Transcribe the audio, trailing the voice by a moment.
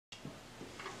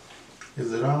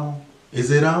Is it on?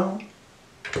 Is it on?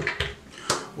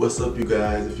 What's up, you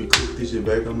guys? If you click this, you're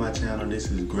back on my channel. This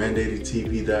is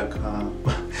GranddaddyTV.com.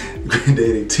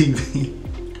 Granddaddy TV.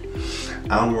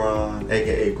 I'm Ron,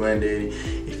 aka Granddaddy.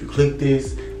 If you click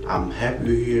this, I'm happy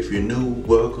you're here. If you're new,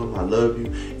 welcome. I love you.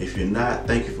 If you're not,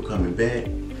 thank you for coming back.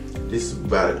 This is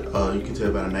about, you can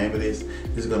tell by the name of this.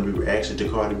 This is gonna be reaction to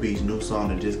Cardi B's new song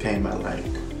that just came out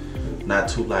not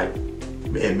too at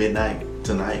midnight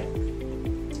tonight,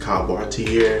 called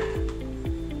Bartier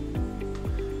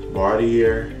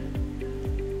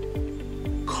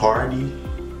Cardi.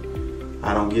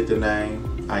 I don't get the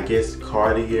name. I guess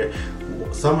Cardi.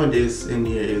 Some of this in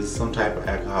here is some type of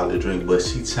alcoholic drink, but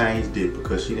she changed it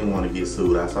because she didn't want to get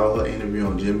sued. I saw her interview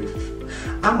on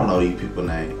I don't know these people's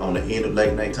name, on the end of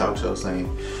late night talk show, saying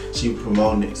she was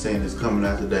promoting it, saying it's coming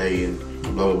out today and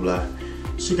blah blah blah.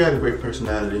 She got a great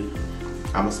personality.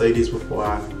 I'm gonna say this before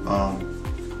I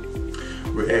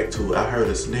react to it. I heard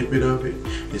a snippet of it.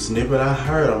 The snippet I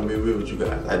heard, I'm gonna be real with you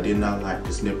guys, I did not like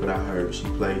the snippet I heard. She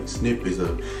played snippets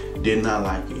of it. Did not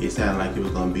like it. It sounded like it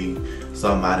was gonna be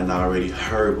something I didn't already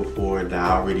heard before that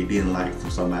I already didn't like from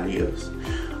somebody else.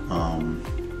 I'm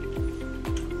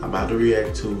about to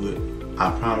react to it. I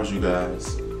promise you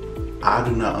guys, I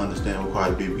do not understand what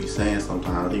Cardi B be saying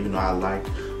sometimes, even though I like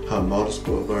her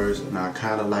motorsport version, and I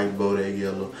kinda like Bodak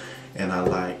Yellow, and I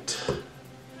liked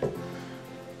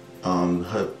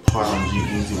her part on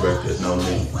G-Eazy record, No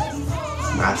Limit.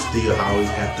 I still always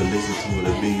have to listen to it a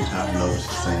billion times to know what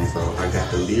she's saying. So I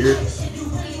got the lyrics.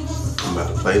 I'm about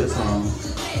to play the song.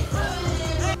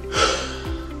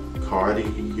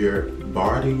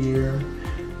 Bartier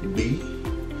B.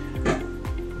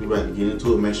 We're about to get into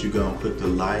it. Make sure you go and click the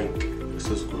like,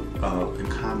 subscribe, and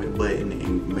comment button,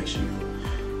 and make sure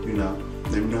you know,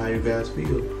 let me know how you guys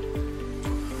feel.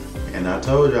 And I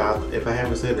told y'all, if I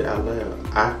haven't said it out loud,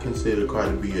 I consider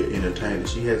Cardi B an entertainer.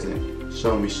 She hasn't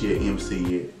shown me she an MC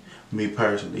yet. Me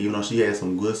personally, even though she has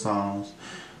some good songs,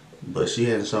 but she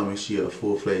hasn't shown me she a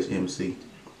full-fledged MC.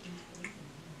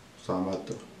 So I'm about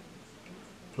to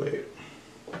play it.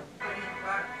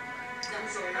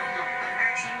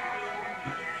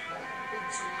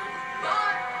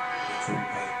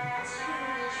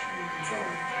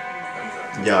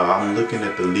 Y'all, I'm looking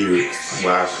at the lyrics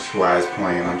while it's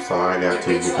playing. I'm sorry, I got to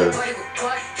because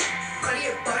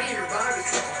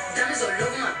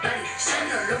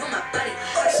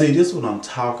see, this is what I'm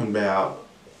talking about.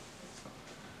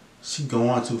 She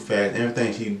going too fast.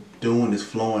 Everything she doing is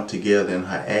flowing together, and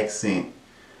her accent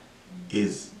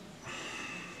is.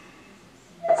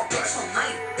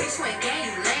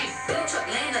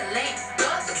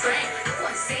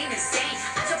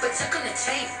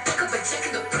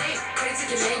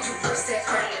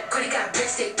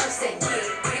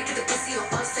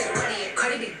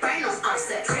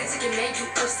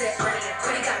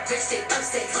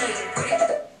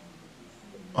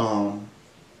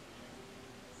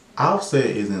 Offset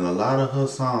is in a lot of her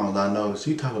songs. I know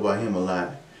she talk about him a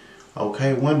lot.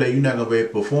 Okay, one day you're not gonna be able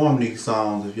to perform these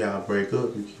songs if y'all break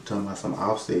up. You keep talking about some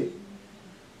Offset.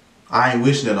 I ain't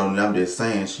wishing it on it. I'm just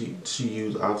saying she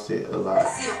used Offset a lot.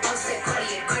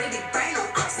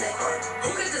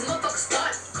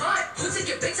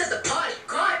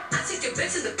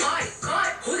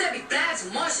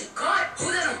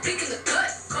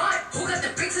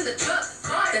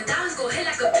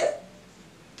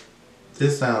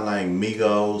 This sound like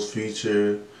Migos,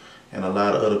 Future, and a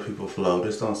lot of other people flow.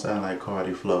 This don't sound like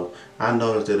Cardi flow. I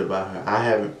noticed that about her. I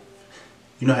haven't,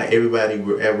 you know how everybody,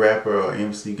 a rapper or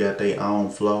MC got their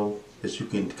own flow that you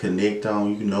can connect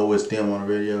on. You know it's them on the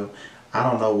radio. I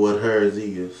don't know what hers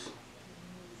is.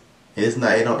 And it's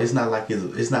not like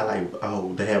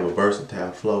oh, they have a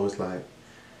versatile flow. It's like,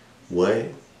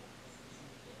 what?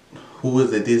 Who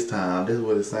is it this time? This is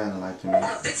what it sounded like to me.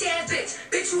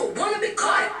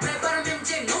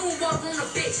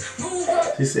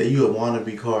 She said you a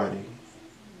wannabe Cardi.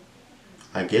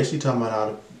 I guess she talking about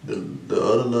all the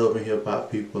other love and hip hop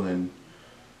people and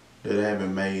that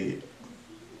haven't made it.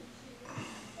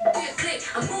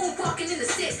 I'm moonwalking in the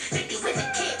six, 50 with the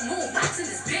kick, moonwalks in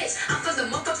this bitch. I'm from the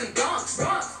motherfucking Bronx.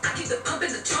 I keep the pump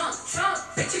in the trunk.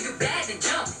 Bitch, you bad and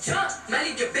jump. Might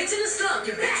leave your bitch in the slum.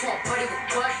 Your bitch want party with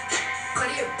Cardi.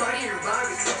 Cardi a body in a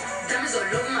Rari. Diamonds all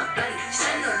over my body,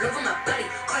 shining all over my body.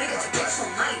 Cardi got your bitch on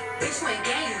mighty. Bitch, you ain't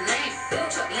gang, you lame. Boom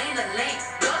truck lane to lane.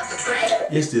 Got the brain.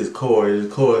 It's this chorus.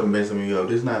 This chorus messing me up.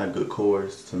 This is not a good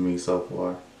chorus to me so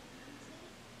far.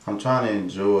 I'm trying to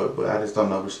enjoy it, but I just don't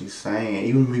know what she's saying.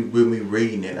 Even with me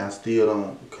reading it, I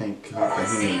still can't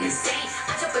comprehend it.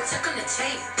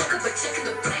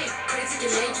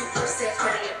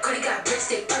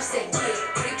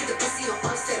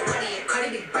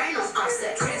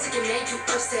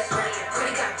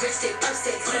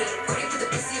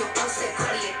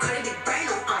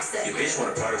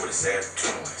 party with a savage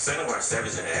 21. Say no more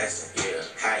savage in Aston. Yeah.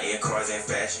 High-end cars and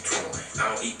fashion 21. I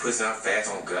don't eat pussy, I'm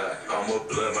fast on God. I'm a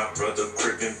blood, my brother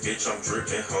crippin'. Bitch, I'm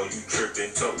drippin'. Ho, you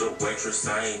trippin'. Told the waitress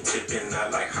I ain't tippin'. I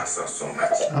like hot sauce on my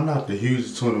chicken. I'm not the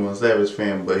hugest 21 Savage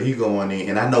fan, but he going in,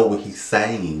 and I know what he's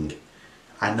saying.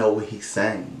 I know what he's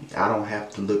saying. I don't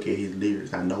have to look at his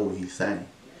lyrics. I know what he's saying.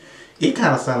 It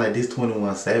kind of sounds like this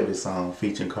 21 Savage song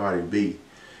featuring Cardi B.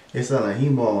 It sounds like he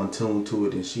more in tune to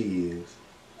it than she is.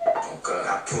 Okay.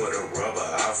 I put a rubber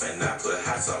off and I put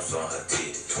hot sauce on her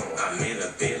titty. I'm in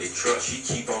a Bentley truck. She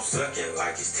keep on sucking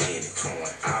like it's 10 and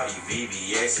 20. All these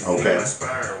VVS's okay. My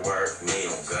sperm worth me.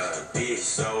 Oh God, bitch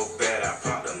so bad I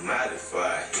popped a mighty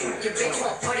fire. Your bitch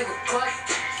want party with Cardi.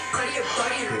 Cardi your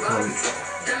body in the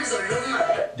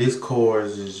rock. This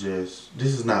chorus is just,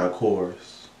 this is not a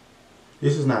chorus.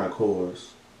 This is not a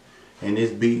chorus. And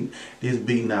this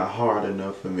beat not hard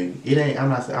enough for me. It ain't, I'm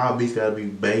not saying all beats gotta be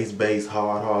bass,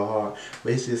 hard.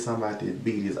 But it's just something about this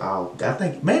beat is off. I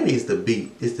think maybe it's the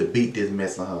beat. It's the beat that's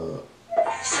messing her up.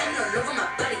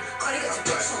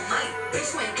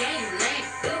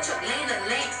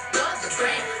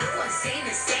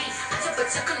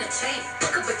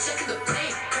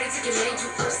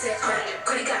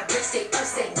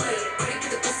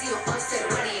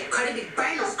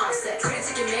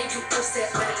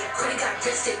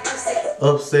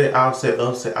 Upset, offset.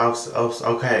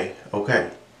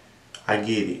 Okay. I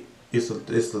get it. It's a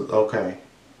okay.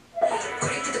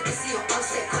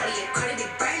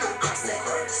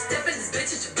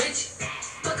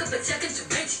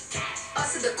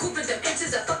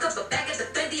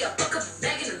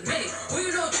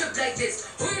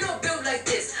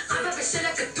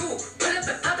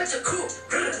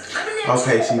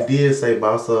 Okay, she did say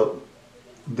boss up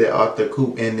the Arthur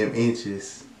Coupe and them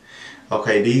inches.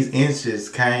 Okay, these inches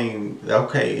came,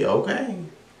 okay. All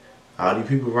these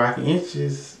people rocking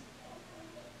inches.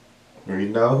 You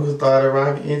know who started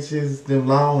rocking inches, them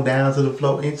long down to the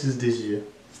floor inches this year.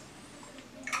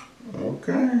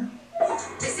 Okay.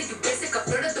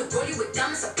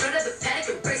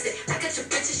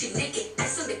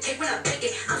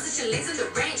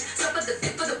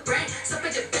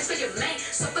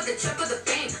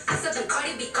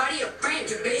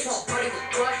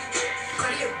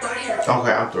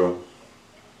 Okay, I'm through.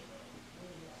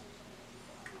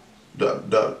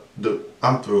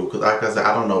 I'm through because, like I said,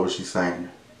 I don't know what she's saying.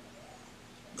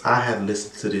 I had to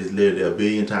listen to this literally a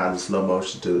billion times in slow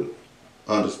motion to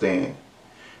understand.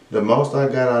 The most I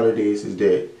got out of this is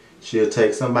that she'll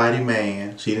take somebody's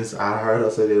man. I heard her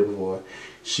say that before.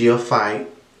 She'll fight.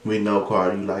 We know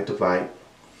Cardi, you like to fight.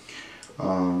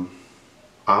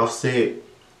 Offset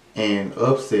and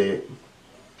Upset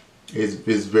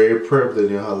is very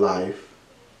prevalent in her life.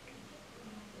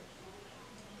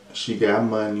 She got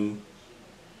money.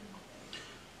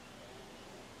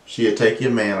 She'll take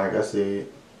your man, like I said.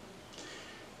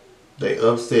 They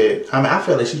upset. I mean, I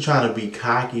feel like she's trying to be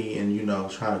cocky and, you know,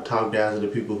 trying to talk down to the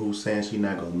people who saying she's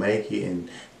not going to make it and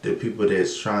the people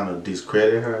that's trying to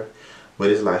discredit her.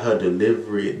 But it's like her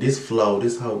delivery, this flow,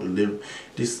 this whole delivery,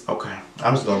 okay.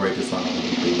 I'm just going to rate this song.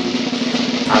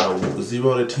 Out of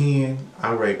 0 to 10,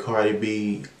 I rate Cardi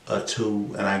B a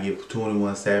 2 and I give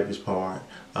 21 Savage part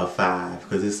a 5.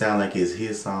 Because it sounds like it's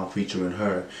his song featuring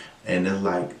her. And it's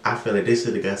like, I feel like they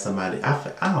should have got somebody, I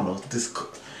don't know,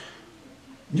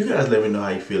 you guys let me know how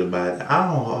you feel about it. I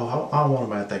don't want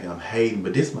anybody to think I'm hating,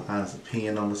 but this is my honest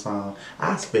opinion on the song.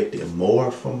 I expected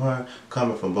more from her,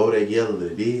 coming from Bodak Yellow to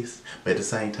this, but at the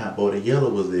same time, Bodak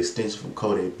Yellow was the extension from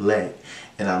Kodak Black,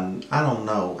 and I don't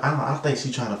know. I think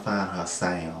she's trying to find her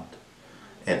sound,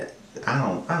 and I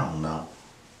don't know.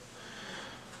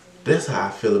 That's how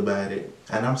I feel about it,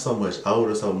 and I'm so much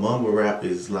older, so mumble rap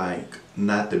is like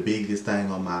not the biggest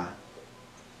thing on my,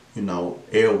 you know,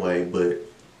 airway, but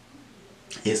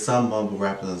it's some mumble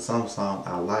rappers and some songs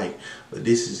I like, but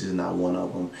this is just not one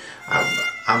of them.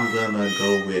 I'm gonna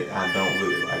go with I don't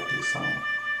really like this song.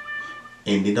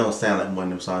 And it don't sound like one of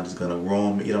them songs that's gonna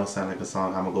ruin me. It don't sound like a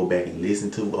song I'm gonna go back and listen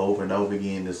to over and over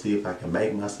again to see if I can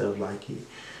make myself like it.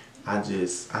 I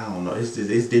don't know. It's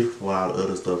different for all the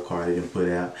other stuff Cardi done put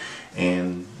out.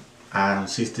 And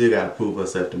she still gotta prove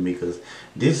herself to me, because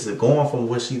this is going from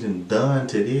what she done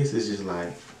to this, it's just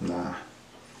like, nah.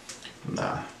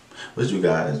 But you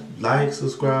guys, like,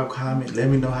 subscribe, comment, let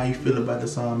me know how you feel about the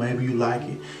song. Maybe you like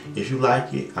it. If you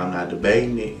like it, I'm not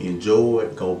debating it. Enjoy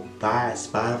it. Go buy it.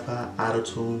 Spotify,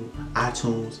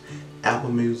 iTunes,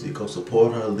 Apple Music. Go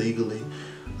support her legally.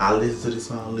 I listen to this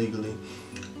song legally.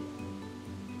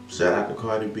 Shout out to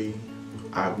Cardi B.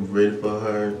 I'm ready for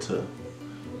her to,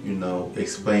 you know,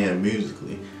 expand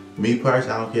musically. Me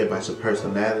personally, I don't care about your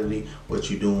personality, what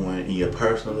you doing in your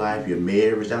personal life, your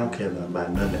marriage. I don't care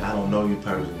about nothing. I don't know you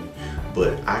personally,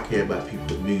 but I care about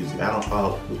people's music. I don't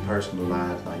follow people's personal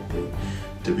lives like that,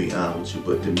 to be honest with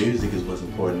you. But the music is what's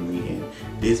important to me, and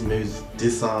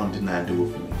this song did not do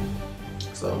it for me.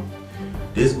 So,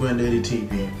 this Granddaddy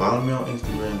TV. Follow me on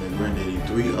Instagram at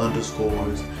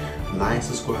Granddaddy3_. Like,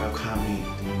 subscribe, comment.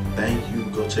 Thank you.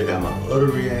 Go check out my other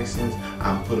reactions.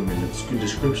 I'm putting them in the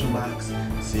description box.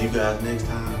 See you guys next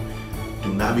time.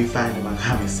 Do not be fighting in my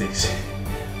comment section.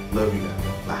 Love you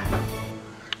guys. Bye.